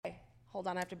Hold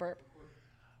on, I have to burp.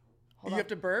 You have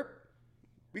to burp?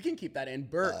 We can keep that in.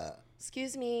 Burp.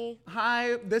 Excuse me.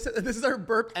 Hi, this is our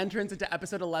burp entrance into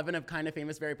episode 11 of Kinda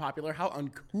Famous, Very Popular. How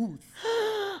uncouth.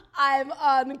 I'm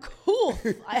uncouth.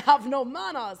 I have no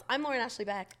manners. I'm Lauren Ashley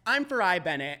Beck. I'm Farai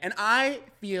Bennett, and I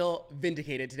feel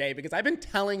vindicated today because I've been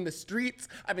telling the streets,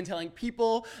 I've been telling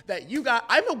people that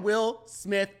I'm a Will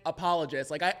Smith apologist.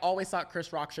 Like, I always thought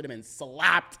Chris Rock should have been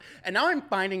slapped. And now I'm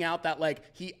finding out that, like,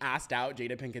 he asked out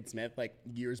Jada Pinkett Smith, like,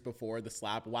 years before the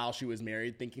slap while she was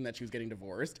married, thinking that she was getting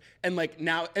divorced. And, like,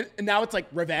 now it's, like,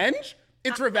 revenge?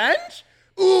 It's revenge?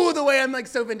 Ooh, the way I'm like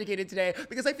so vindicated today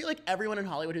because I feel like everyone in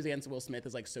Hollywood who's against Will Smith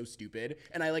is like so stupid,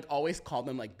 and I like always called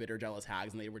them like bitter, jealous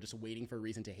hags, and they were just waiting for a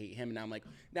reason to hate him. And now I'm like,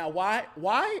 now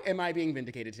why am I being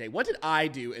vindicated today? What did I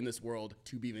do in this world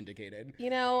to be vindicated? You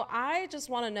know, I just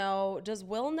want to know, does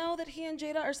Will know that he and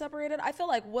Jada are separated? I feel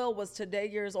like Will was today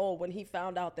years old when he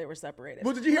found out they were separated.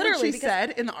 Well, did you hear what she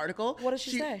said in the article? What did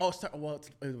she say? Oh, sorry, well,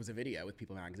 it was a video with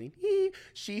People Magazine.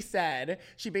 She said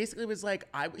she basically was like,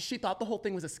 she thought the whole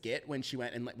thing was a skit when he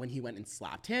went and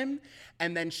slapped him,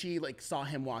 and then she like saw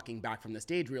him walking back from the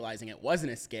stage realizing it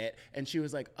wasn't a skit, and she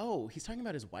was like, oh, he's talking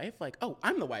about his wife, like, oh,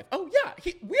 I'm the wife, oh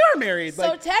yeah, we are married. So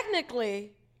like,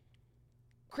 technically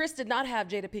Chris did not have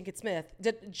Jada Pinkett Smith,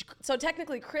 so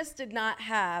technically Chris did not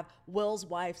have Will's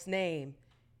wife's name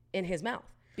in his mouth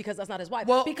because that's not his wife.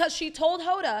 Well, because Jada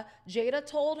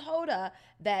told Hoda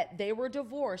that they were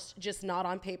divorced, just not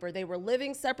on paper. They were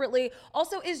living separately.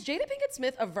 Also, is Jada Pinkett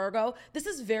Smith a Virgo? This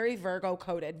is very Virgo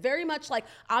coded. Very much like,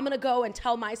 I'm going to go and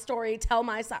tell my story, tell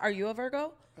my side. Are you a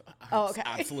Virgo? Oh, okay.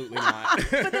 Absolutely not.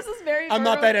 But this is very Virgo. I'm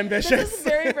not that ambitious. This is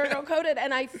very Virgo coded.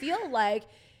 And I feel like,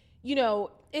 you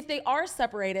know, if they are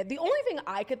separated, the only thing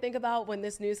I could think about when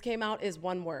this news came out is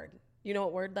one word. You know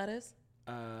what word that is?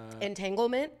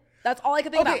 Entanglement. That's all I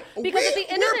could think about. Because at the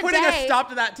end of the day, we're putting a stop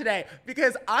to that today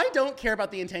because I don't care about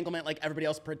the entanglement like everybody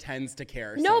else pretends to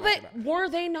care. No, but were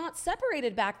they not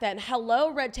separated back then?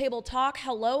 Hello, Red Table Talk.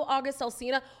 Hello, August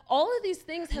Alsina. All of these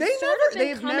things have been coming out.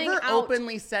 They've never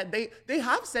openly said, they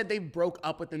have said they broke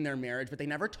up within their marriage, but they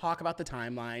never talk about the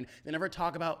timeline. They never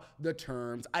talk about the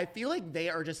terms. I feel like they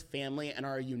are just family and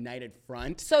are a united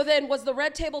front. So then was the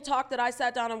Red Table Talk that I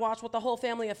sat down and watched with the whole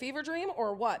family a fever dream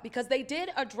or what? Because they did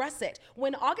address it.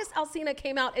 When August Alsina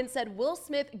came out and said, Will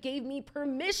Smith gave me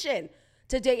permission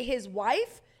to date his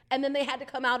wife, and then they had to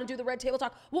come out and do the Red Table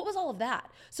Talk. What was all of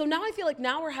that? So now I feel like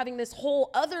now we're having this whole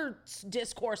other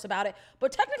discourse about it,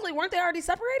 but technically weren't they already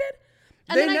separated?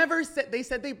 And they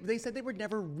said they were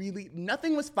never really,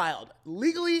 nothing was filed.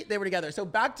 Legally, they were together. So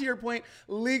back to your point,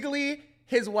 legally,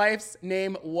 his wife's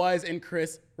name was in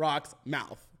Chris Rock's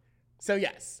mouth. So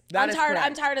yes, correct.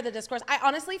 I'm tired of the discourse. I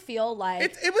honestly feel like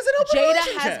it was an open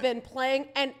Jada has been playing,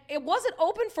 and it wasn't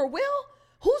open for Will.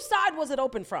 Whose side was it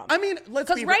open from? I mean,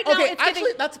 let's be right now. Okay, it's actually,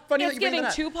 giving, that's funny. It's giving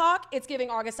Tupac. It's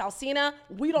giving August Alsina.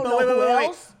 We don't know who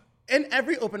else. In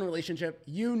every open relationship,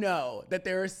 you know that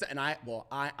there's, and I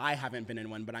haven't been in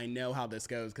one, but I know how this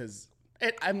goes because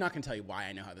I'm not going to tell you why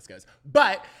I know how this goes,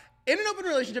 but. In an open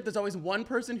relationship, there's always one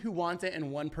person who wants it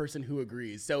and one person who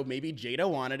agrees. So maybe Jada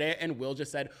wanted it and Will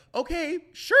just said, okay,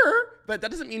 sure. But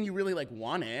that doesn't mean you really like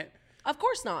want it. Of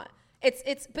course not.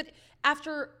 But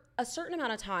after a certain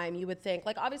amount of time, you would think,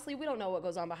 like, obviously we don't know what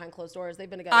goes on behind closed doors. They've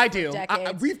been together for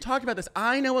decades. We've talked about this.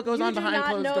 I know what goes on behind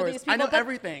closed doors. People, I know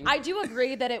everything. I do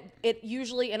agree that it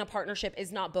usually in a partnership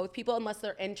is not both people unless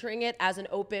they're entering it as an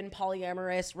open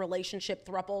polyamorous relationship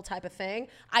throuple type of thing.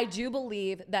 I do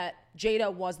believe that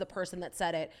Jada was the person that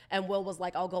said it and Will was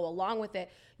like, I'll go along with it.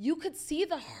 You could see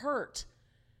the hurt.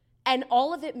 And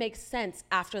all of it makes sense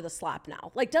after the slap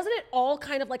now. Like, doesn't it all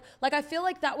kind of like I feel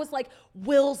like that was like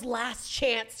Will's last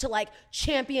chance to like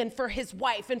champion for his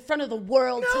wife in front of the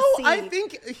world to see. No, I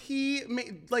think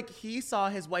he saw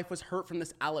his wife was hurt from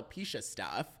this alopecia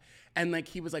stuff. And like,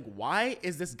 he was like, why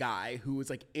is this guy who is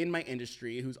like in my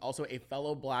industry, who's also a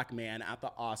fellow black man at the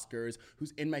Oscars,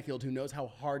 who's in my field, who knows how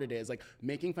hard it is, like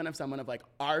making fun of someone of like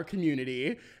our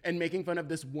community and making fun of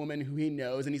this woman who he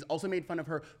knows. And he's also made fun of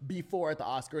her before at the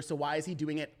Oscars. So why is he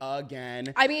doing it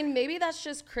again? I mean, maybe that's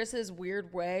just Chris's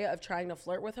weird way of trying to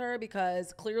flirt with her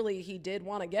because clearly he did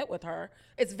want to get with her.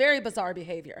 It's very bizarre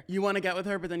behavior. You want to get with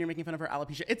her, but then you're making fun of her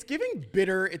alopecia. It's giving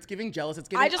bitter. It's giving jealous. It's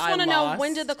giving I just want to know,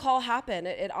 when did the call happen?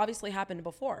 It obviously happened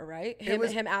before, right?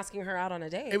 Him asking her out on a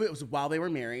date. It was while they were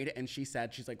married, and she's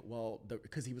like, well,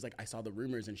 because he was like, I saw the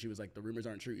rumors, and she was like, the rumors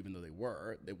aren't true, even though they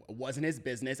were. It wasn't his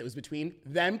business. It was between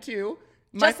them two.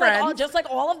 my friends. Just like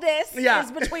all of this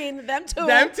is between them two.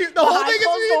 Them two. The whole thing is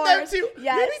between them two.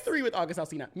 Yes. Maybe 3 with August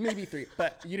Alsina. Maybe 3.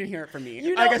 But you didn't hear it from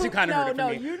me. I guess you kind of heard it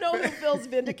from me. You know who feels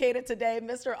vindicated today,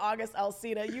 Mr. August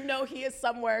Alsina. You know he is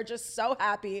somewhere just so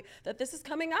happy that this is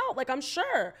coming out. Like, I'm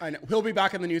sure. I know. He'll be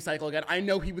back in the news cycle again. I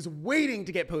know he was waiting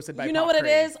to get posted by Pop You know what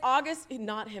Crave. it is? August,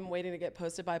 not him waiting to get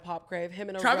posted by Pop Crave. Him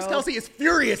in a Travis robe. Kelce is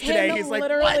furious today. He's like,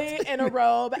 literally what? in a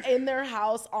robe in their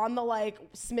house on the like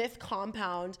Smith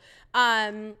compound.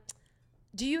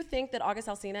 Do you think that August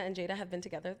Alsina and Jada have been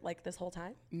together like this whole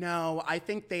time? No, I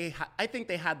think they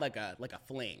had like a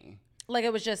fling. Like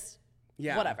it was just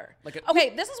whatever.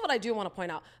 Okay, this is what I do want to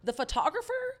point out. The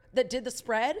photographer that did the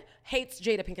spread hates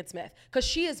Jada Pinkett Smith because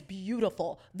she is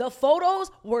beautiful. The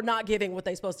photos were not giving what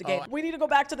they supposed to give. We need to go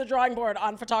back to the drawing board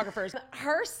on photographers.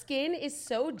 Her skin is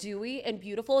so dewy and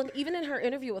beautiful. And even in her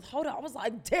interview with Hoda, I was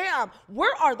like, damn,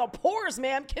 where are the pores,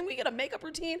 ma'am? Can we get a makeup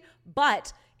routine?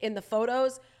 But in the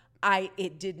photos,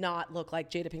 it did not look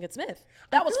like Jada Pinkett Smith.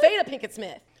 That was Jada Pinkett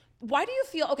Smith. Why do you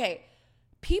feel, okay,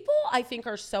 people I think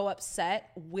are so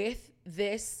upset with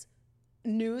this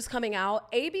news coming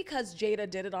out, because Jada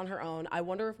did it on her own. I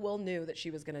wonder if Will knew that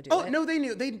she was going to do it. Oh, no, they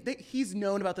knew. He's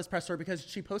known about this press tour because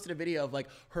she posted a video of like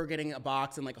her getting a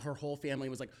box and like her whole family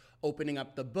was like opening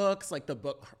up the books, like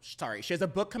she has a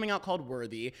book coming out called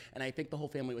Worthy, and I think the whole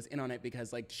family was in on it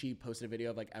because like she posted a video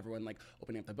of like everyone like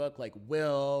opening up the book, like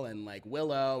Will and like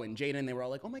Willow and Jaden, they were all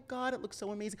like, oh my God, it looks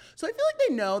so amazing. So I feel like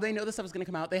they know this stuff is going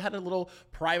to come out. They had a little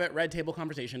private red table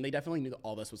conversation. They definitely knew that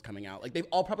all this was coming out. Like they've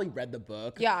all probably read the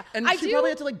book. Yeah. And she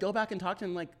probably had to like go back and talk to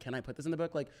him like, can I put this in the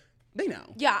book? Like, they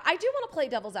know. Yeah, I do want to play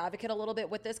devil's advocate a little bit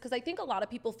with this because I think a lot of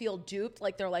people feel duped.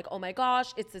 Like they're like, oh my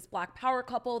gosh, it's this Black power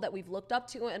couple that we've looked up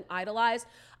to and idolized.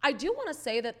 I do want to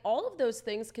say that all of those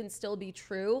things can still be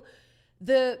true.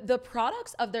 The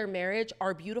products of their marriage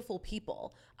are beautiful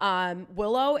people.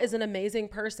 Willow is an amazing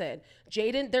person.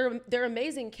 Jaden, they're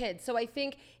amazing kids. So I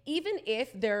think even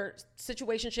if their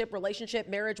situationship, relationship,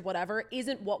 marriage, whatever,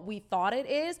 isn't what we thought it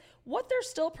is, what they're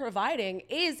still providing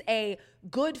is a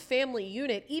good family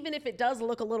unit, even if it does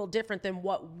look a little different than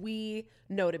what we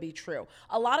know to be true.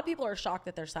 A lot of people are shocked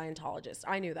that they're Scientologists.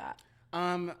 I knew that.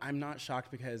 I'm not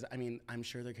shocked because I mean I'm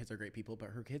sure their kids are great people, but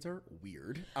her kids are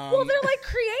weird. Well, they're like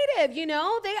creative, you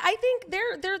know. I think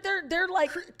they're like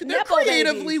they're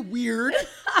creatively weird.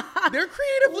 They're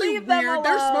creatively weird.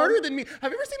 They're smarter than me.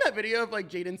 Have you ever seen that video of like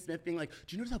Jaden Smith being like,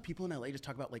 "Do you notice how people in LA just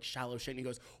talk about like shallow shit?" And he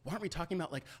goes, "Why aren't we talking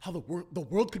about like how the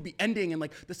world could be ending and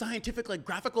like the scientific like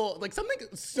graphical like something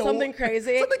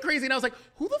crazy?" And I was like,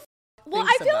 "Who the?" Well,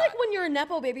 I feel like when you're a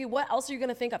Nepo baby, what else are you going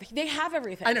to think of? They have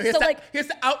everything. I know. He has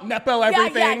to out Nepo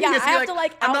everything. Yeah. I have to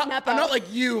like out Nepo. I'm not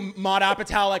like you, Maud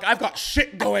Apatow. Like, I've got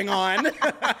shit going on.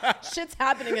 Shit's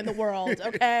happening in the world,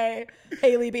 okay?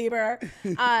 Hailey Bieber.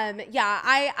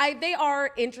 They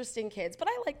are interesting kids, but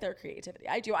I like their creativity.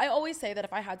 I do. I always say that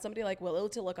if I had somebody like Willow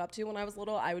to look up to when I was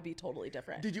little, I would be totally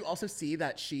different. Did you also see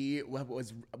that she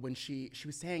was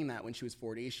saying that when she was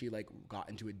 40, she like got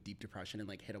into a deep depression and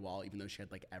like hit a wall, even though she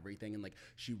had like everything. And like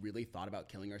she really thought about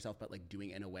killing herself, but like doing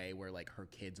it in a way where like her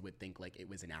kids would think like it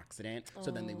was an accident,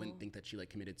 so then they wouldn't think that she like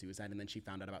committed suicide. And then she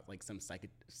found out about like some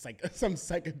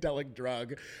psychedelic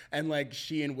drug, and like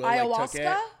she and Will like took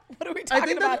it. What are we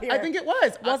talking about here? I think it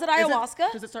was. Was it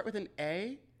ayahuasca? Does it start with an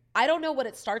A? I don't know what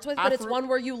it starts with, but it's one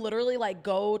where you literally like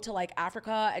go to like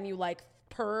Africa and you like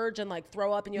purge and like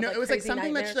throw up and you have, like, it was like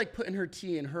something nightmares. That she like put in her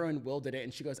tea, and her and Will did it,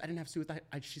 and she goes, I didn't have suicide.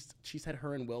 She said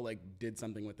her and Will like did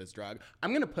something with this drug.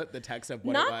 I'm gonna put the text of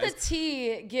what it was. Not the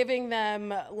tea giving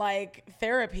them like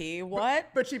therapy. What?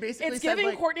 But she basically it's said, giving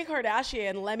like, Kourtney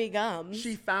Kardashian Lemmy Gums.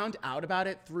 She found out about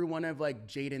it through one of like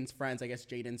Jaden's friends. I guess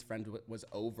Jaden's friend was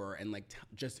over and like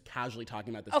just casually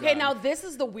talking about this. Okay, drug. now this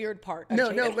is the weird part. No,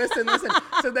 listen.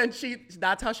 So then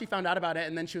that's how she found out about it,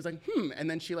 and then she was like, and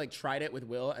then she like tried it with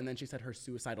Will, and then she said her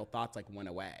suicidal thoughts like went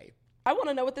away. I want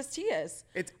to know what this tea is.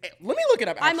 Let me look it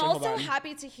up. Actually, I'm also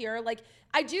happy to hear, like,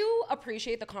 I do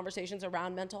appreciate the conversations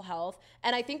around mental health.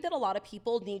 And I think that a lot of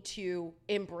people need to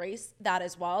embrace that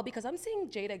as well, because I'm seeing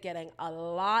Jada getting a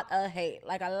lot of hate,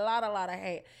 like a lot of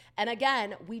hate. And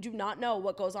again, we do not know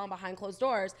what goes on behind closed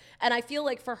doors. And I feel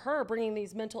like for her bringing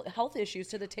these mental health issues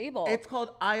to the table. It's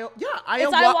called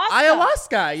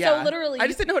ayahuasca. Yeah. So literally, I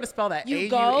just didn't know how to spell that.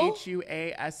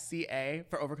 AUHUASCA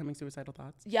for overcoming suicidal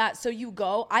thoughts. Yeah. So you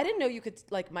go. I didn't know you could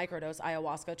like microdose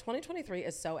ayahuasca. 2023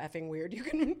 is so effing weird. You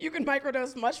can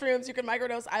microdose mushrooms. You can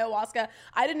microdose ayahuasca.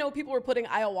 I didn't know people were putting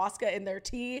ayahuasca in their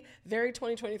tea. Very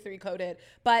 2023 coded.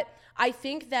 But I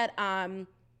think that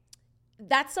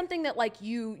that's something that like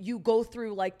you go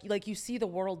through, like you see the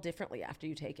world differently after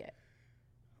you take it.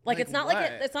 Like it's not what?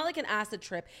 it's not like an acid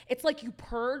trip. It's like you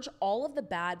purge all of the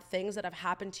bad things that have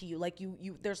happened to you. Like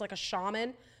you there's like a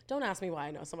shaman. Don't ask me why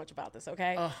I know so much about this,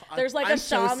 okay? There's like I'm a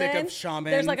shaman. so sick of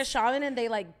shamans. There's like a shaman and they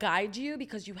like guide you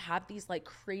because you have these like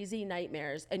crazy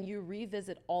nightmares and you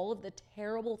revisit all of the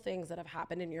terrible things that have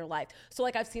happened in your life. So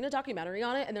like I've seen a documentary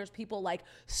on it and there's people like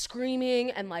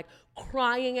screaming and like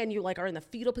crying and you like are in the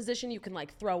fetal position. You can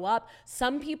like throw up.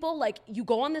 Some people like you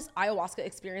go on this ayahuasca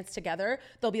experience together.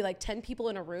 There'll be like 10 people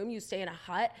in a room. You stay in a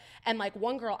hut and like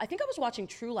one girl, I think I was watching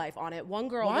True Life on it. One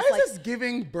girl was like, this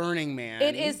giving Burning Man?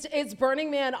 It's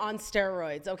Burning Man on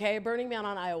steroids, okay? Burning Man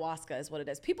on ayahuasca is what it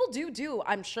is. People do,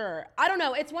 I'm sure. I don't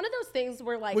know. It's one of those things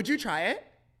where like... Would you try it?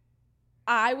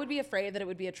 I would be afraid that it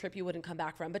would be a trip you wouldn't come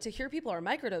back from. But to hear people are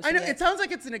microdosing I know, it sounds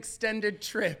like it's an extended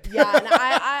trip. Yeah, and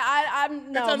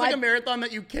I'm no. It sounds like a marathon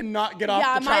that you cannot get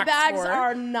off the tracks my bags for.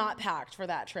 are not packed for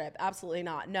that trip. Absolutely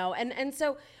not. No. And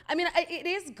so, I mean, it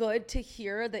is good to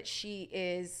hear that she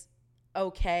is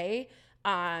okay.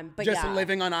 But just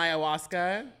living on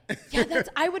ayahuasca. Yeah,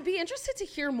 I would be interested to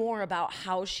hear more about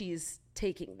how she's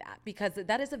taking that because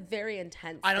that is a very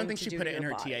intense. I don't think she put it in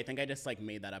her tea. I think I just like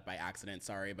made that up by accident.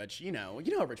 Sorry, but you know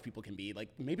how rich people can be. Like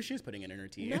maybe she was putting it in her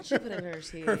tea. Not she put it in her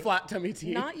tea. Her flat tummy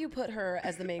tea. Not you put her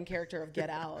as the main character of Get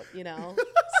Out.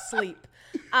 Sleep.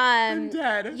 I'm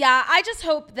dead. Yeah, I just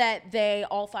hope that they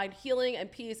all find healing and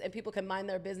peace and people can mind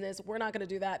their business. We're not going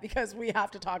to do that because we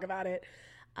have to talk about it.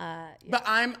 Yeah. But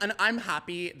I'm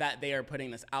happy that they are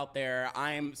putting this out there.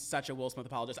 I'm such a Will Smith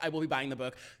apologist. I will be buying the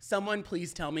book. Someone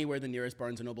please tell me where the nearest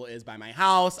Barnes & Noble is by my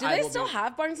house. Do they still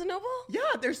have Barnes & Noble? Yeah,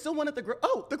 there's still one at the Grove.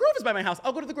 Oh, the Grove is by my house.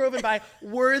 I'll go to the Grove and buy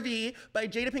Worthy by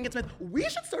Jada Pinkett Smith. We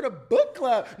should start a book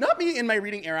club. Not me in my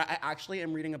reading era. I actually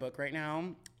am reading a book right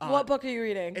now. What book are you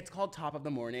reading? It's called Top of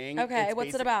the Morning. Okay,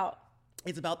 what's it about?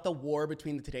 It's about the war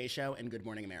between the Today Show and Good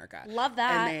Morning America. Love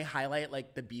that. And they highlight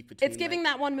like the beef between. It's giving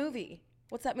that one movie.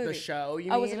 What's that movie? The Show, you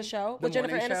mean? Oh, was it a show? With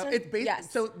Jennifer Aniston? It's based,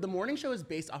 yes. So the morning show is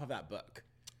based off of that book.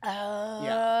 Oh.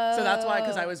 Yeah. So that's why,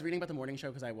 because I was reading about the morning show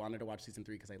because I wanted to watch season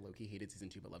 3 because I low-key hated season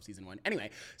 2 but loved season 1. Anyway,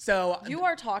 so... You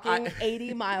are talking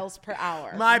 80 miles per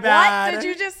hour. My bad. What did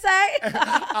you just say?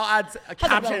 I'll add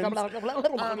captions.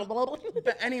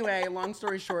 But anyway, long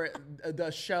story short, the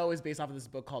show is based off of this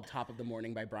book called Top of the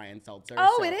Morning by Brian Seltzer.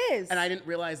 Oh, it is. And I didn't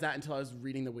realize that until I was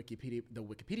reading the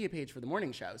Wikipedia page for the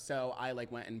morning show. So I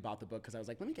like went and bought the book because I was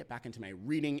like, let me get back into my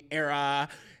reading era.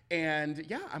 And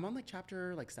yeah, I'm on like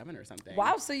chapter like 7 or something.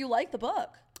 Wow, so you like the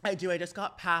book? I do. I just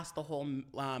got past the whole,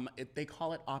 they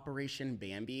call it Operation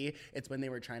Bambi. It's when they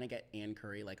were trying to get Ann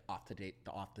Curry like off the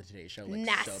Today Show. Like,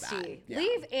 nasty. So bad. Yeah.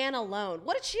 Leave Ann alone.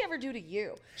 What did she ever do to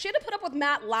you? She had to put up with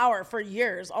Matt Lauer for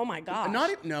years. Oh my gosh.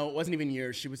 No, it wasn't even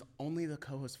years. She was only the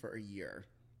co-host for a year.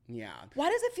 Yeah. Why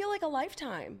does it feel like a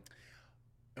lifetime?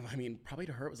 I mean, probably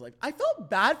to her it was like, I felt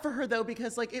bad for her though,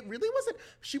 because like it really wasn't,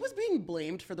 she was being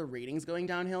blamed for the ratings going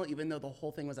downhill, even though the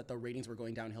whole thing was that the ratings were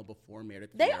going downhill before Meredith.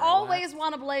 They always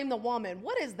want to blame the woman.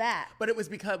 What is that? But it was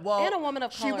because, well, and a woman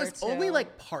of color she was only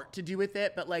like part to do with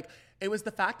it, but like it was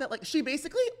the fact that like she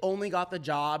basically only got the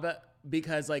job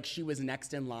because like she was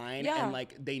next in line and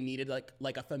like they needed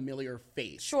like a familiar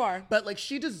face. Sure. But like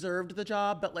she deserved the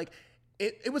job, but like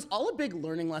it was all a big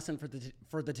learning lesson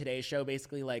for the Today Show.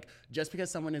 Basically, like just because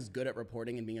someone is good at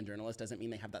reporting and being a journalist doesn't mean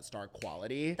they have that star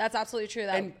quality. That's absolutely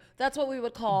true. That's what we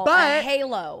would call a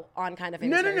halo on Kind of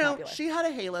Famous. No. She had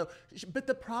a halo, but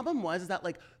the problem was that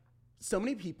like so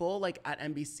many people like at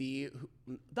NBC,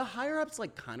 the higher ups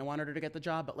like kind of wanted her to get the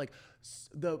job, but like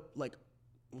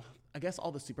I guess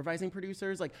all the supervising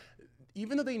producers like.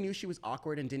 Even though they knew she was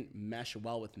awkward and didn't mesh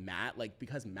well with Matt, like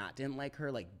because Matt didn't like her,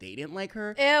 like they didn't like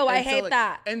her. Ew, I hate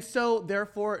that. And so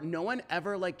therefore no one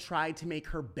ever like tried to make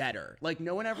her better. Like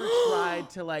no one ever tried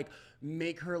to like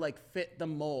make her like fit the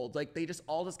mold. Like they just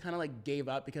kind of like gave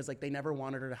up because like they never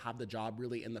wanted her to have the job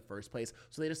really in the first place.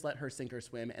 So they just let her sink or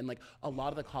swim. And like a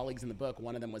lot of the colleagues in the book,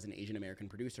 one of them was an Asian American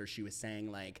producer. She was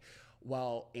saying like,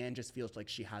 well, Anne just feels like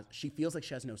she feels like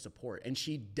she has no support, and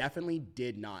she definitely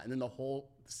did not. And then the whole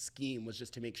scheme was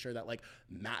just to make sure that like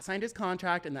Matt signed his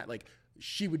contract and that like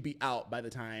she would be out by the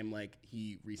time like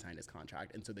he re-signed his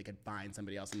contract, and so they could find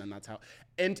somebody else, and then that's how.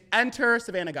 And enter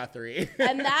Savannah Guthrie.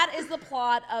 And that is the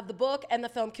plot of the book and the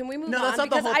film. Can we move on? That's not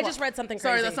because the whole I plot. Just read something crazy.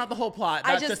 Sorry, that's not the whole plot.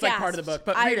 That's just like part of the book.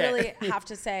 But read I really it. have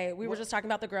to say, we were just talking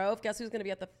about the Grove. Guess who's going to be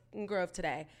at the Grove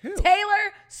today? Who?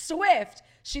 Taylor Swift.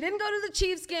 She didn't go to the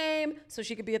Chiefs game so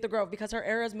she could be at the Grove because her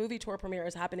Eras movie tour premiere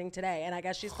is happening today, and I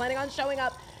guess she's planning on showing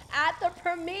up at the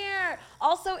premiere.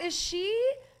 Also, is she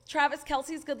Travis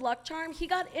Kelce's good luck charm? He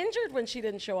got injured when she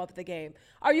didn't show up at the game.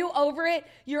 Are you over it?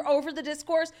 You're over the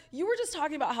discourse? You were just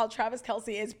talking about how Travis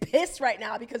Kelce is pissed right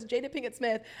now because Jada Pinkett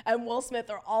Smith and Will Smith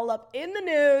are all up in the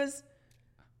news.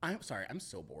 I'm sorry, I'm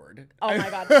so bored. Oh my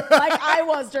God. Like I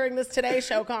was during this Today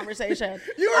Show conversation.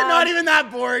 You were not even that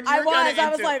bored. I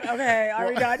was like, okay, are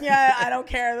we done yet? I don't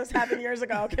care. This happened years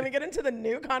ago. Can we get into the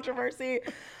new controversy?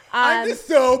 I'm just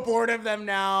so bored of them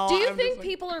now. Do you think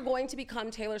people are going to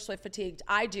become Taylor Swift fatigued?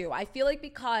 I do. I feel like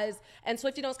Swifties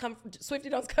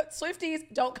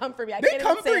don't come for me. They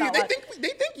come for you. They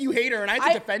think you hate her, and I have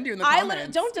to defend you in the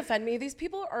comments. Don't defend me. These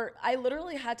people are. I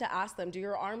literally had to ask them, "Do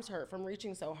your arms hurt from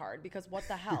reaching so hard?" Because what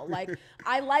the hell? Like,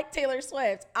 I like Taylor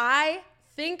Swift. I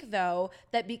think though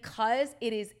that because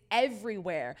it is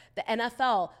everywhere, the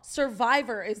NFL,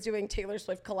 Survivor is doing Taylor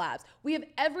Swift collabs. We have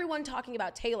everyone talking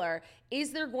about Taylor.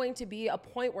 Is there going to be a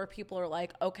point where people are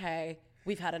like, okay,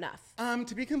 we've had enough?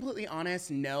 To be completely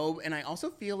honest, no. And I also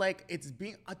feel like it's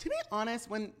being, to be honest,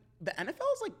 when the NFL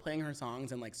is like playing her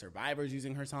songs and like Survivor's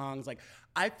using her songs, like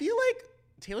I feel like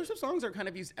Taylor Swift songs are kind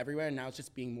of used everywhere, and now it's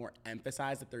just being more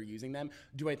emphasized that they're using them.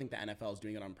 Do I think the NFL is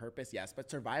doing it on purpose? Yes.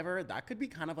 But Survivor, that could be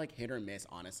kind of like hit or miss,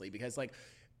 honestly, because like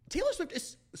Taylor Swift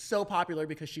is so popular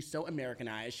because she's so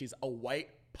Americanized. She's a white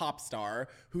pop star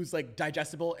who's like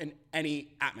digestible in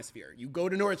any atmosphere. You go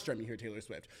to Nordstrom, you hear Taylor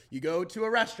Swift. You go to a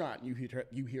restaurant, you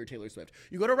hear Taylor Swift.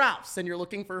 You go to Ralph's and you're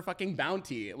looking for fucking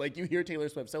Bounty, like you hear Taylor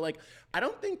Swift. So like, I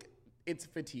don't think it's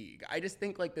fatigue. I just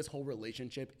think like this whole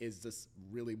relationship is just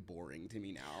really boring to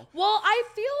me now. Well, I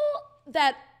feel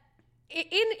that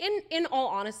in all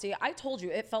honesty, I told you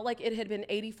it felt like it had been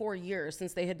 84 years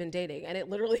since they had been dating, and it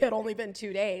literally had only been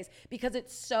 2 days because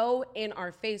it's so in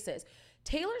our faces.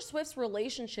 Taylor Swift's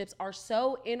relationships are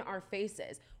so in our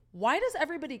faces. Why does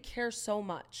everybody care so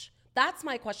much? That's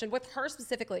my question with her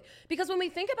specifically. Because when we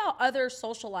think about other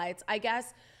socialites, I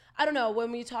guess, I don't know,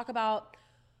 when we talk about,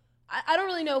 I don't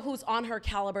really know who's on her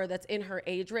caliber that's in her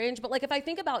age range, but like if I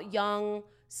think about young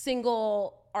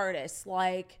single artists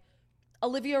like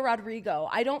Olivia Rodrigo,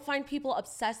 I don't find people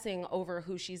obsessing over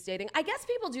who she's dating. I guess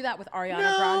people do that with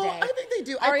Ariana Grande. I think they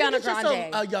do. I think it's just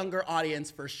a younger audience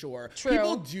for sure. True.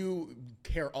 People do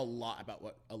care a lot about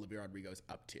what Olivia Rodrigo is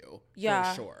up to.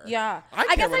 Yeah. For sure. Yeah.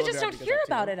 I guess I just don't hear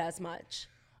about it as much.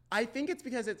 I think it's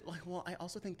because it's like, well, I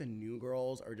also think the new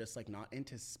girls are just like not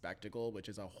into spectacle, which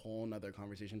is a whole nother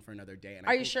conversation for another day. And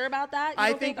are you sure about that? You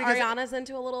don't think Ariana's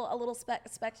into a little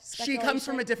speculation? She comes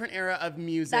from a different era of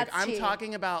music. I'm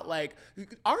talking about like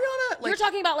Ariana. Like, you're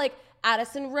talking about like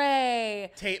Addison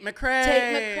Rae, Tate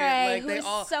McRae, like,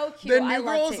 who's so cute. The new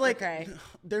girls, Tate like,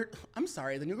 McRae. I'm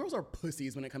sorry, the new girls are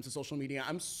pussies when it comes to social media.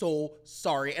 I'm so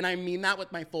sorry, and I mean that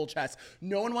with my full chest.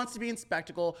 No one wants to be in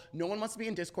spectacle. No one wants to be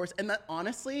in discourse, and that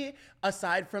honestly,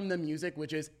 aside from the music,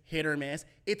 which is hit or miss,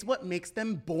 it's what makes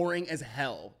them boring as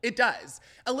hell. It does.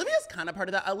 Olivia's kind of part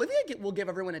of that. Olivia will give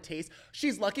everyone a taste.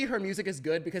 She's lucky her music is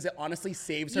good because it honestly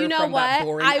saves her from that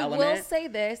boring element. I will say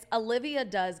this: Olivia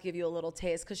does give you a little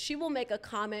taste because she will make a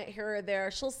comment here or there.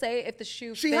 She'll say if the shoe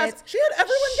fits. She had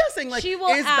everyone guessing like,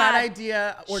 is that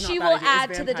idea or not? She will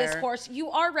add to the discourse. You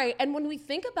are right. And when we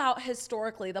think about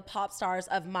historically the pop stars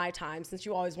of my time, since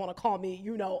you always want to call me,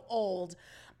 old.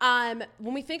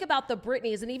 When we think about the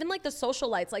Britneys and even like the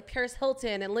socialites like Paris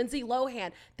Hilton and Lindsay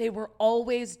Lohan, they were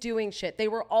always doing shit. They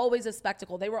were always a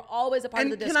spectacle. They were always a part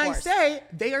of the discourse. And can I say,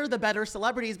 they are the better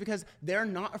celebrities because they're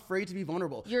not afraid to be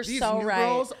vulnerable. You're so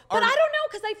right. But I don't know,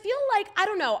 because I feel like, I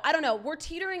don't know. We're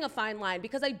teetering a fine line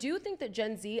because I do think that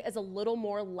Gen Z is a little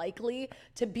more likely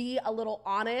to be a little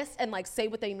honest and like say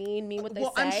what they mean what they say.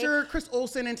 Well, I'm sure Chris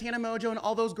Olsen and Tana Mojo and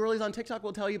all those girlies on TikTok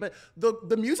will tell you, but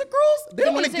the music girls, they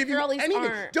don't want to give you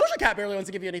anything. Doja Cat barely wants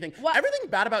to give you anything. What? Everything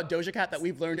bad about Doja Cat that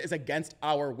we've learned is against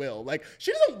our will. Like,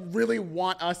 she doesn't really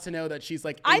want us to know that she's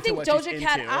like into what she's into. I think Doja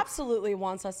Cat absolutely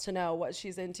wants us to know what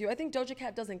she's into. I think Doja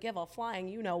Cat doesn't give a flying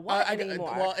anymore.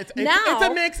 Well, it's a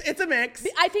mix. It's a mix.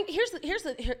 I think here's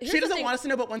she doesn't want us to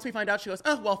know, but once we find out, she goes,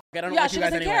 oh, well, I don't like you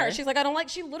guys anyway. Care. She's like, I don't like,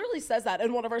 she literally says that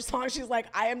in one of her songs. She's like,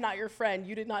 I am not your friend.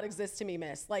 You did not exist to me,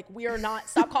 miss. Like, we are not,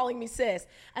 stop calling me sis.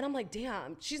 And I'm like,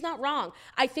 damn, she's not wrong.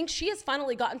 I think she has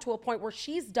finally gotten to a point where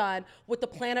she's done with the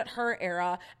Planet Her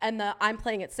era and the I'm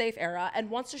playing it safe era and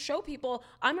wants to show people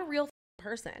I'm a real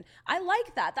person. I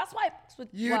like that. That's why do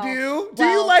you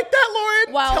like that,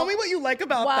 Lauren? Tell me what you like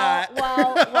about that.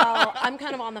 Well, I'm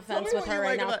kind of on the fence with her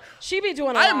right now. She be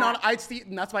doing a lot. I am not. I see,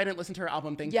 and that's why I didn't listen to her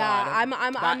album. Thank God.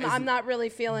 I'm not really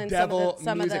feeling some of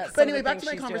the. But anyway, back to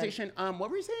my conversation. What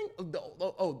were you saying?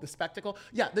 The spectacle.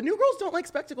 Yeah, the new girls don't like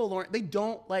spectacle, Lauren. They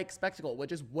don't like spectacle,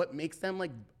 which is what makes them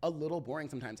like a little boring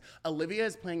sometimes. Olivia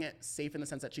is playing it safe in the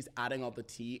sense that she's adding all the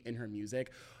tea in her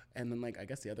music. And then, like, I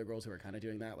guess the other girls who are kind of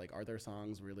doing that, like, are their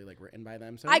songs really, like, written by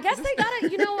them? So I guess they gotta,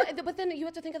 you know, but then you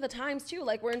have to think of the times, too.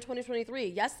 Like, we're in 2023.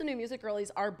 Yes, the new music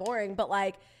girlies are boring, but,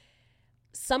 like,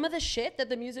 some of the shit that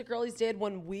the music girlies did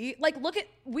when we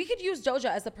could use Doja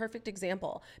as the perfect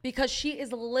example because she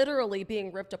is literally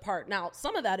being ripped apart. Now,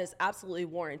 some of that is absolutely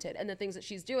warranted and the things that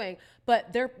she's doing,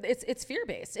 but it's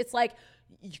fear-based. It's like,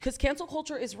 because cancel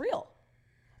culture is real.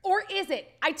 Or is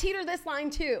it? I teeter this line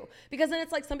too. Because then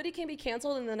it's like somebody can be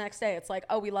canceled and the next day it's like,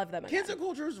 oh, we love them again. Cancel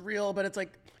culture is real, but it's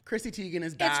like Chrissy Teigen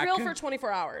is back. It's real for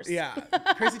 24 hours. Yeah.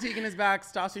 Chrissy Teigen is back.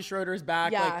 Stassi Schroeder is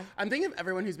back. Yeah. Like, I'm thinking of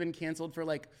everyone who's been canceled for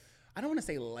like, I don't want to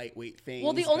say lightweight things.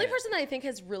 Well, the only person that I think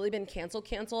has really been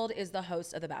canceled is the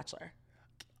host of The Bachelor.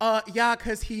 Yeah,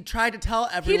 because he tried to tell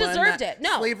everyone he deserved that it.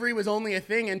 No. slavery was only a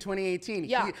thing in 2018.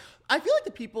 Yeah. I feel like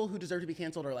the people who deserve to be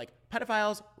canceled are like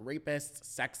pedophiles, rapists,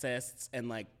 sexists, and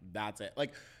like that's it.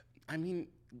 Like, I mean,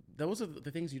 those are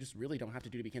the things you just really don't have to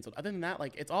do to be canceled. Other than that,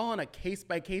 like, it's all on a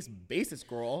case-by-case basis,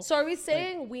 girl. So are we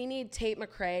saying we need Tate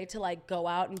McRae to, like, go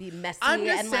out and be messy? I'm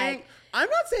just saying, like, I'm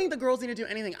not saying the girls need to do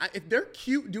anything. If they're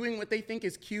cute doing what they think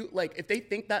is cute, like, if they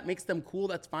think that makes them cool,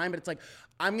 that's fine. But it's like,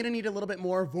 I'm going to need a little bit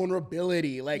more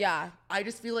vulnerability. Like, yeah. I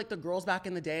just feel like the girls back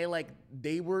in the day, like,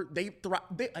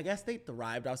 I guess they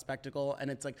thrived off spectacle. And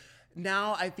it's like,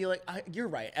 now I feel like you're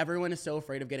right. Everyone is so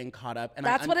afraid of getting caught up. And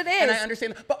that's what it is. And I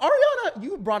understand. But Ariana,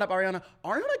 you brought up Ariana.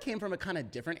 Ariana came from a kind of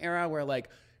different era where like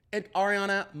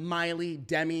Ariana, Miley,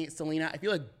 Demi, Selena. I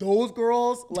feel like those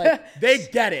girls, like they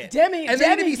get it. Demi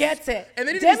gets it. And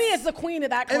Demi is the queen of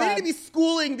that club. And they need to be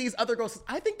schooling these other girls.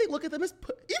 I think they look at them as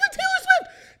even Taylor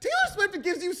Swift. Taylor Swift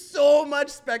gives you so much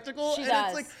spectacle. She and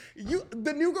does. It's like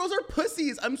the new girls are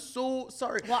pussies. I'm so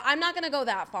sorry. Well, I'm not gonna go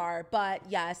that far, but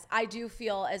yes, I do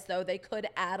feel as though they could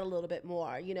add a little bit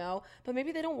more, you know? But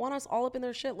maybe they don't want us all up in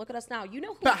their shit. Look at us now. You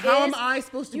know who But how am I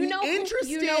supposed to be interested?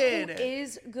 You know who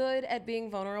is good at being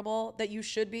vulnerable that you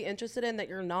should be interested in that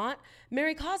you're not?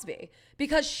 Mary Cosby.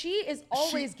 Because she is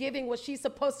always giving what she's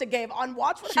supposed to give on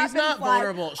Watch What Happens Live. She's not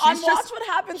vulnerable. On Watch What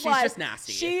Happens Live. She's just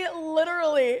nasty. She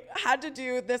literally had to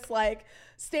do this like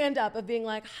stand up of being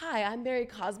like, hi, I'm Mary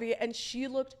Cosby. And she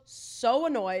looked so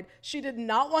annoyed. She did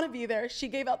not want to be there. She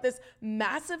gave out this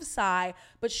massive sigh,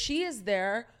 but she is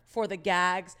there for the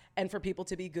gags and for people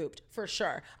to be gooped, for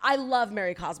sure. I love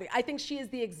Mary Cosby. I think she is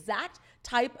the exact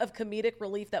type of comedic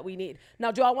relief that we need.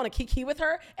 Now, do I want to kiki with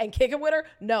her and kick it with her?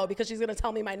 No, because she's going to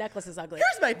tell me my necklace is ugly.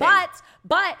 Here's my thing.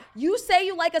 But you say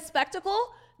you like a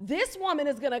spectacle, this woman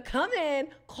is going to come in,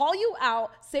 call you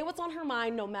out, say what's on her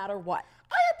mind no matter what.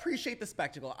 I appreciate the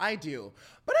spectacle. I do.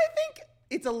 But I think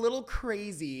it's a little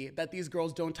crazy that these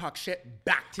girls don't talk shit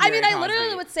back to Mary Cosby. I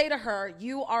literally would say to her,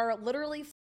 you are literally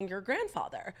your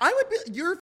grandfather. I would be,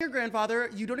 you're your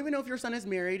grandfather. You don't even know if your son is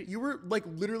married. You were like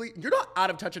literally, you're not out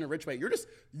of touch in a rich way. You're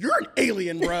an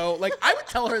alien, bro. Like I would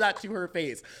tell her that to her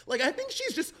face. Like I think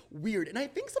she's just weird. And I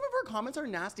think some of her comments are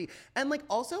nasty. And like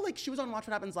also like she was on Watch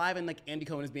What Happens Live and like Andy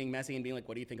Cohen is being messy and being like,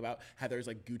 what do you think about Heather's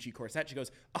like Gucci corset? She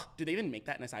goes, oh, do they even make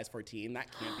that in a size 14? That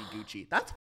can't be Gucci.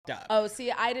 That's up. Oh,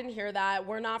 see, I didn't hear that.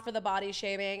 We're not for the body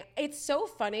shaming. It's so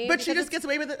funny. But she just gets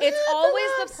away with it. It's always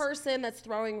the person that's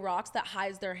throwing rocks that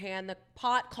hides their hand, the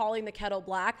pot calling the kettle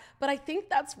black. But I think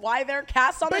that's why they're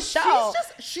cast on the show.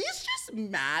 She's just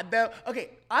mad though.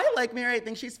 Okay, I like Mary. I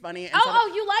think she's funny. And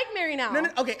you like Mary now. No,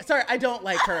 okay, sorry, I don't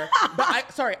like her. But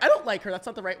I don't like her. That's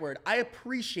not the right word. I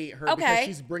appreciate her because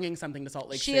she's bringing something to Salt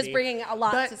Lake City. She is bringing a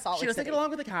lot to Salt Lake City. She doesn't get along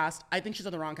with the cast. I think she's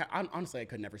on the wrong cast. Honestly, I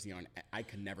could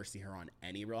never see her on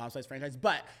any Real Housewives franchise.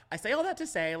 But I say all that to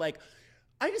say, like,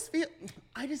 I just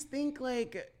think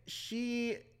like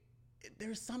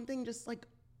there's something just like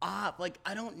off. Like,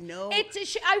 I don't know.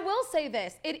 I will say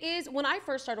this. It is, when I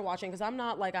first started watching, because I'm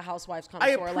not like a Housewives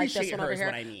connoisseur like this one over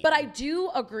here. But I do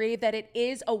agree that it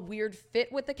is a weird fit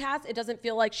with the cast. It doesn't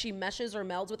feel like she meshes or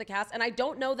melds with the cast. And I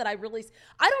don't know that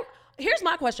here's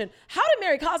my question. How did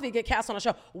Mary Cosby get cast on a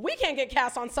show? We can't get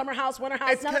cast on Summer House, Winter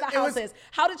House, none of the houses.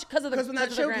 Because when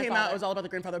that show came out, it was all about the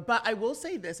grandfather. But I will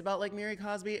say this about like Mary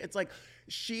Cosby. It's like,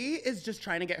 she is just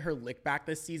trying to get her lick back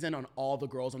this season on all the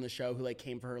girls on the show who like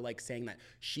came for her, like saying that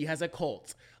she has a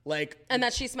cult. Like, and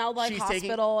that she smelled like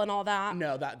hospital and all that.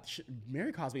 No,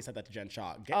 Mary Cosby said that to Jen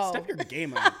Shaw. Step your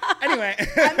game up. Anyway,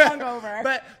 I'm hungover.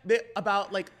 But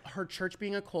about like her church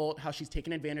being a cult, how she's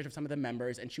taken advantage of some of the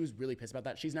members, and she was really pissed about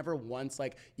that. She's never once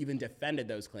like even defended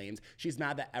those claims. She's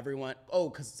mad that everyone.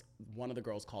 Because one of the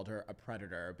girls called her a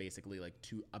predator, basically like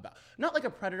not like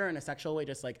a predator in a sexual way,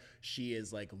 just like she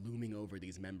is like looming over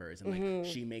these members, and like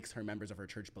she makes her members of her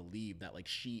church believe that like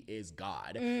she is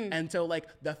God. And so like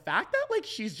the fact that like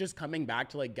she's just coming back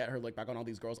to like get her lick back on all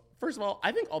these girls. First of all,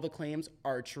 I think all the claims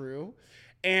are true.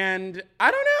 And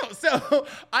I don't know. So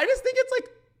I just think it's like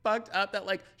fucked up that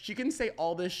like she can say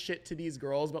all this shit to these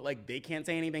girls, but like they can't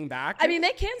say anything back. I mean,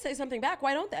 they can say something back.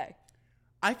 Why don't they?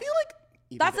 I feel like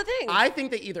that's the thing. I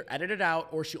think they either edited it out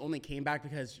or she only came back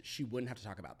because she wouldn't have to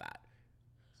talk about that.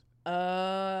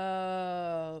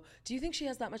 Oh. Do you think she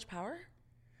has that much power?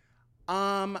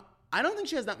 I don't think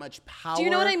she has that much power. Do you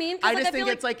know what I mean? I just think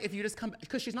it's like if you just come,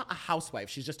 because she's not a housewife,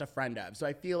 she's just a friend of. So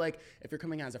I feel like if you're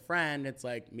coming as a friend, it's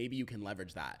like maybe you can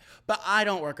leverage that. But I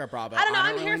don't work at Bravo. I don't know.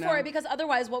 I'm here for it because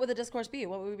otherwise, what would the discourse be?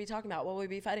 What would we be talking about? What would we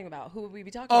be fighting about? Who would we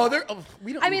be talking about?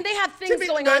 We don't. I mean, they have things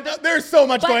going on. There's so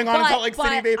much going on in Salt Lake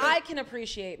City, babe. I can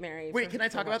appreciate Mary. Wait, can I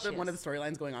talk about one of the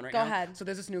storylines going on right now? Go ahead. So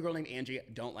there's this new girl named Angie.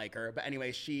 Don't like her, but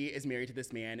anyway, she is married to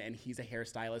this man, and he's a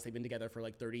hairstylist. They've been together for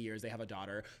like 30 years. They have a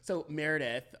daughter. So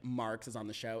Meredith Marks is on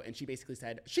the show, and she basically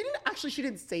said she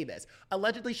didn't say this.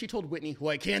 Allegedly, she told Whitney, who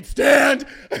I can't stand,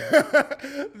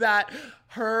 that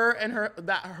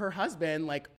her husband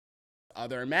like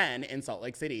other men in Salt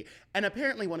Lake City. And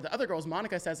apparently one of the other girls,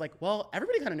 Monica, says like, well,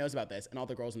 everybody kind of knows about this. And all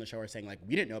the girls in the show are saying like,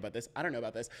 we didn't know about this. I don't know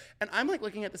about this. And I'm like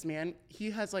looking at this man.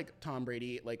 He has like Tom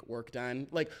Brady like work done.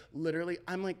 Like literally,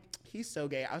 I'm like, he's so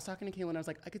gay. I was talking to Kaylin. I was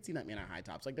like, I could see that man at high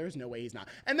tops. Like there's no way he's not.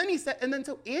 And then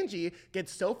so Angie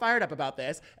gets so fired up about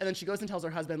this. And then she goes and tells her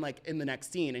husband like in the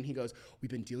next scene. And he goes,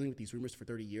 we've been dealing with these rumors for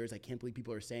 30 years. I can't believe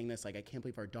people are saying this. Like, I can't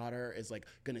believe our daughter is like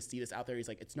going to see this out there. He's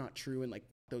like, it's not true. And like,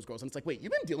 those girls. And it's like, wait,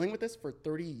 you've been dealing with this for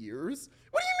 30 years?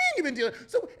 What do you mean you've been dealing?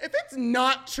 So if it's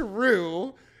not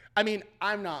true, I mean,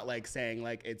 I'm not like saying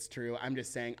like it's true. I'm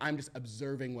just saying, I'm just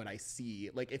observing what I see.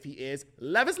 Like if he is,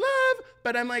 love is love.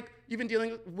 But I'm like, you've been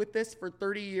dealing with this for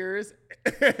 30 years.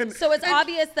 So it's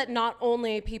obvious that not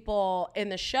only people in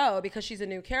the show, because she's a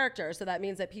new character, so that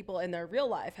means that people in their real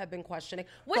life have been questioning,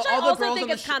 which I also think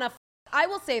is kind of, I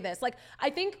will say this, like, I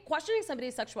think questioning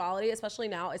somebody's sexuality, especially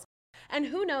now, is, and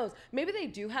who knows, maybe they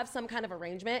do have some kind of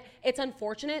arrangement. It's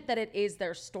unfortunate that it is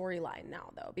their storyline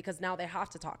now, though, because now they have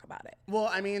to talk about it. Well,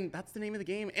 I mean, that's the name of the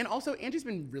game. And also, Angie's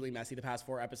been really messy the past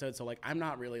 4 episodes, so, like, I'm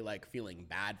not really, like, feeling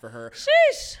bad for her.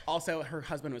 Sheesh! Also, her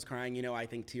husband was crying. You know, I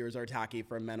think tears are tacky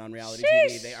for men on reality Sheesh.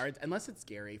 TV. They are, unless it's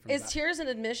scary. Is tears an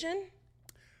admission?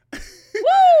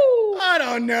 Woo! I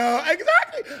don't know.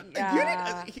 Exactly.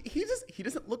 Yeah. He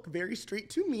doesn't look very straight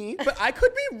to me, but I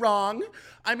could be wrong.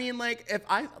 I mean, like if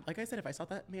I saw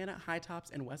that man at High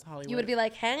Tops in West Hollywood, you would be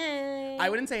like, hey. I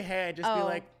wouldn't say hey. I'd just be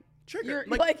like, trigger.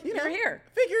 You're here.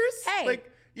 Figures. Hey. Like,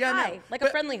 yeah, hi. No. Like a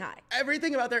friendly hi.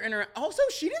 Everything about their also,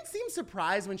 she didn't seem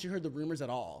surprised when she heard the rumors at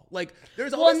all. Like,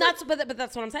 there's always. Well, and but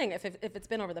that's what I'm saying. If it's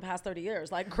been over the past 30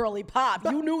 years, like girly pop,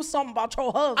 you knew something about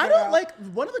your husband. I don't like.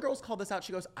 One of the girls called this out.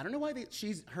 She goes, I don't know why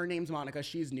her name's Monica.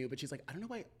 She's new, but she's like, I don't know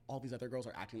why all these other girls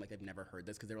are acting like they've never heard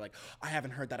this because they were like, I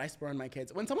haven't heard that. I swear on my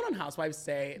kids. When someone on Housewives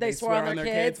say they swear on their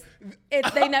kids,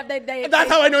 that's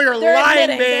how I know you're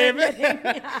lying, babe.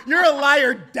 Yeah. You're a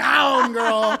liar down,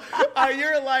 girl.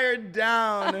 You're a liar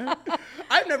down.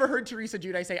 I've never heard Teresa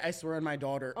Giudice say, I swear on my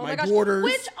daughter, my daughters.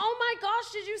 Which, oh my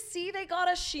gosh, did you see they got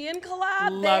a Shein collab?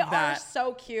 Love they that. Are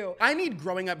so cute. I need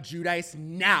Growing Up Giudice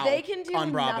now. They can do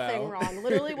on Bravo. Nothing wrong.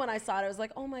 Literally, when I saw it, I was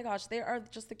like, oh my gosh, they are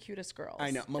just the cutest girls. I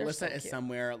know. Melissa is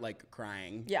somewhere like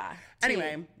crying. Yeah.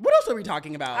 Anyway, what else are we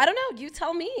talking about? I don't know. You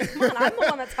tell me. Come on, I'm the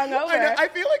one that's hungover. I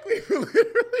feel like we've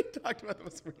literally talked about the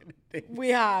most random things. We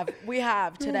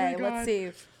have today. Oh Let's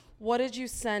see. What did you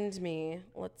send me?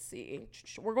 Let's see.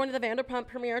 We're going to the Vanderpump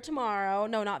premiere tomorrow.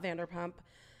 No, not Vanderpump.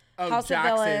 House of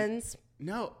Villains.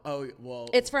 No. Oh, well.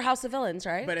 It's for House of Villains,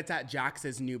 right? But it's at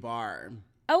Jax's new bar.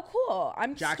 Oh, cool.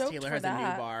 I'm Jax stoked Taylor for has that.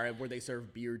 a new bar where they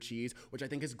serve beer cheese, which I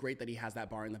think is great that he has that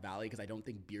bar in the Valley because I don't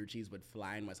think beer cheese would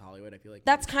fly in West Hollywood. I feel like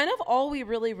that's kind of all we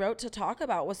really wrote to talk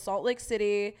about was Salt Lake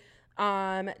City,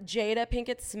 Jada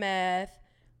Pinkett Smith,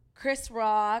 Chris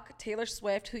Rock, Taylor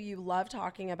Swift, who you love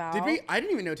talking about. Did we? I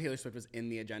didn't even know Taylor Swift was in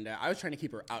the agenda. I was trying to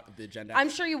keep her out of the agenda. I'm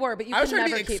sure you were, but I was trying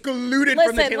to be excluded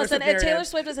from the Taylor Swift narrative. If Taylor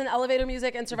Swift is in Elevator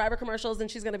Music and Survivor commercials, then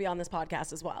she's going to be on this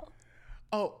podcast as well.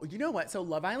 Oh, you know what? So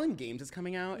Love Island Games is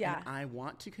coming out, yeah. And I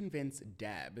want to convince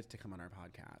Deb to come on our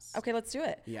podcast. Okay, let's do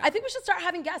it. Yeah. I think we should start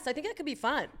having guests. I think it could be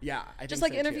fun. Yeah, I think just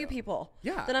like so interview too. people.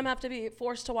 Yeah. Then I'm going to have to be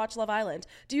forced to watch Love Island.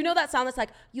 Do you know that sound that's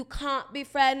like, you can't be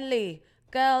friendly?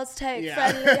 Girls take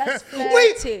friendly as flirty.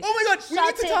 Wait! Oh my God! We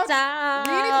need to talk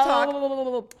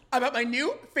down. About my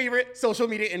new favorite social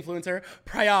media influencer,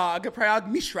 Prayag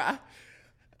Mishra.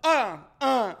 It's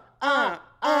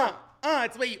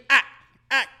the way you act.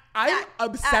 I'm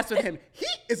obsessed with him. He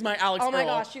is my Alix Earl. Oh my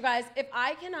gosh, you guys, if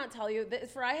I cannot tell you,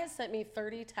 Farai has sent me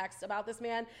 30 texts about this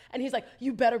man, and he's like,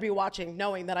 you better be watching,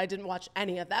 knowing that I didn't watch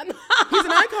any of them. He's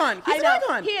an icon. He's an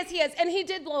icon. He is. And he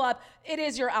did blow up. It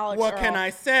is your Alix Earl. What can I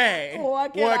say?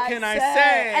 What can I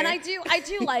say? And I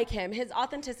do like him. His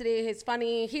authenticity, he's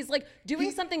funny. He's like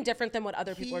doing something different than what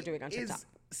other people are doing on TikTok. Is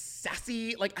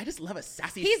sassy. Like, I just love a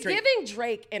sassy He's giving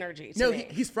Drake energy to me.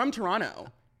 He's from Toronto.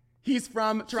 He's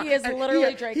from Toronto. He is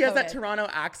literally Drake. He has that Toronto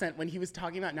accent when he was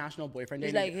talking about National Boyfriend Day.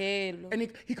 He's like, hey.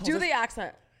 And he calls do the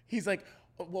accent. He's like,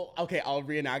 well, okay, I'll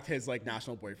reenact his like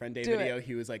National Boyfriend Day video.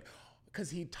 He was like, because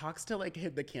he talks to like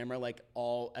hit the camera like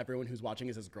everyone who's watching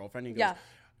is his girlfriend. And he goes,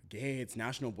 gay, it's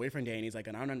National Boyfriend Day. And he's like,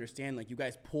 and I don't understand. Like, you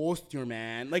guys post your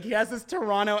man. Like, he has this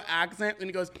Toronto accent. And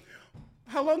he goes,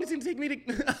 how long is it gonna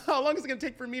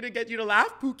take for me to get you to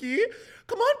laugh, Pookie?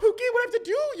 Come on, Pookie, what do I have to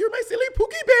do? You're my silly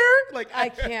Pookie bear. Like, I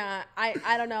can't.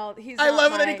 I don't know. I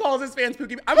love that he calls his fans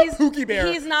Pookie. I'm a Pookie bear.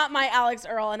 He's not my Alix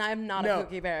Earl, and I'm not a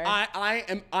Pookie bear. I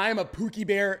am a Pookie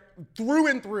bear through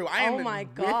and through. I am with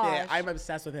it. I'm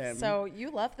obsessed with him. So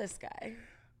you love this guy.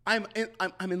 I'm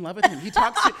in love with him. He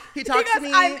talks to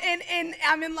me.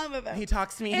 I'm in love with him. He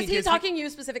talks to me. Is he talking you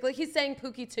specifically? He's saying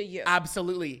Pookie to you.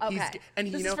 Absolutely. Okay.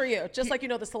 This is for you, just like you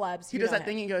know the celebs. He does that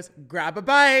thing. He goes, grab a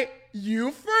bite,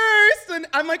 you first, and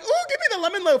I'm like, ooh, give me the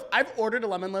lemon loaf. I've ordered a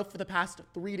lemon loaf for the past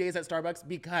 3 days at Starbucks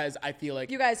because I feel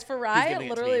like you guys. Farai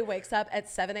literally wakes up at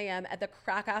 7 a.m. at the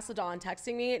crack ass of dawn,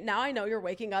 texting me. Now I know you're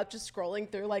waking up, just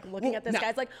scrolling through, like looking at this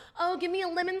guy's like, oh, give me a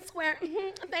lemon square.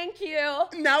 Thank you.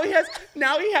 Now he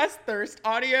has thirst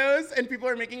audios, and people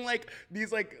are making like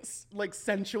these like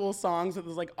sensual songs with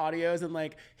those like audios and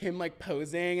like him like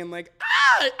posing and like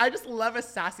I just love a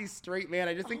sassy straight man.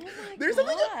 I just think there's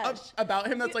something about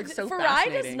him that's like so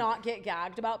fascinating. Farai does not get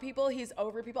gagged about people. He's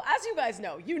over people, as you guys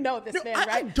know. You know this man, right?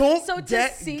 I don't so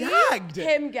get to see gagged.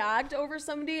 him gagged over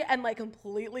somebody and like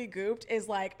completely gooped is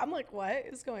like, I'm like, what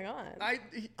is going on?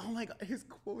 Oh my god, his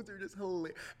quotes are just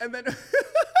hilarious. And then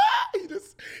he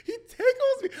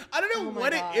tickles me. I don't know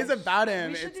what it is about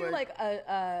him. We should do like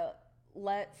a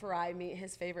let Farai meet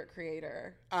his favorite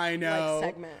creator. I know. Like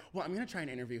segment. Well, I'm gonna try and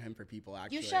interview him for people.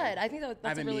 Actually, you should. I think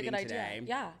that's a really good idea. Today,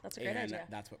 yeah, that's a great idea.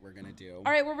 That's what we're gonna do.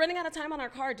 All right, we're running out of time on our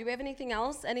card. Do we have anything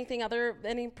else? Any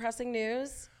pressing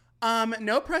news?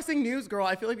 No pressing news, girl.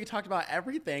 I feel like we talked about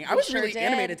everything. I was really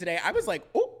animated today. I was like,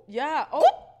 oh, yeah,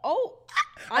 oh.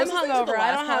 I'm hungover.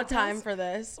 I don't have time for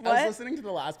this. What? I was listening to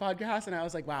the last podcast and I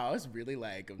was like, wow, I was really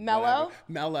like mellow.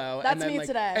 That's and then, me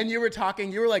today. And you were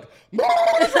talking. You were like, no,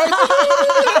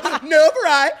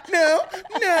 Farai, no.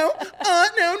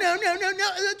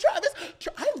 Travis,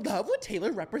 I love what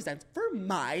Taylor represents for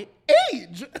my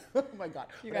age. Oh my god!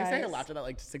 I say I laughed at that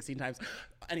like 16 times.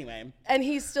 Anyway, and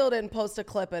he still didn't post a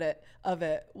clip of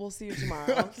it. We'll see you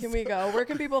tomorrow. Can we go? Where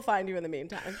can people find you in the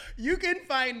meantime? You can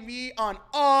find me on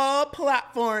all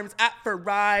platforms at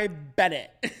Farai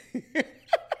Bennett.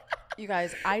 You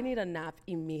guys, I need a nap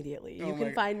immediately. You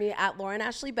can find me at Lauren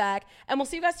Ashley Beck, and we'll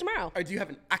see you guys tomorrow. Or do you have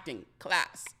an acting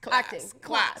class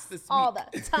this all week?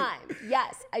 The time.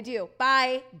 Yes, I do.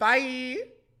 Bye. Bye.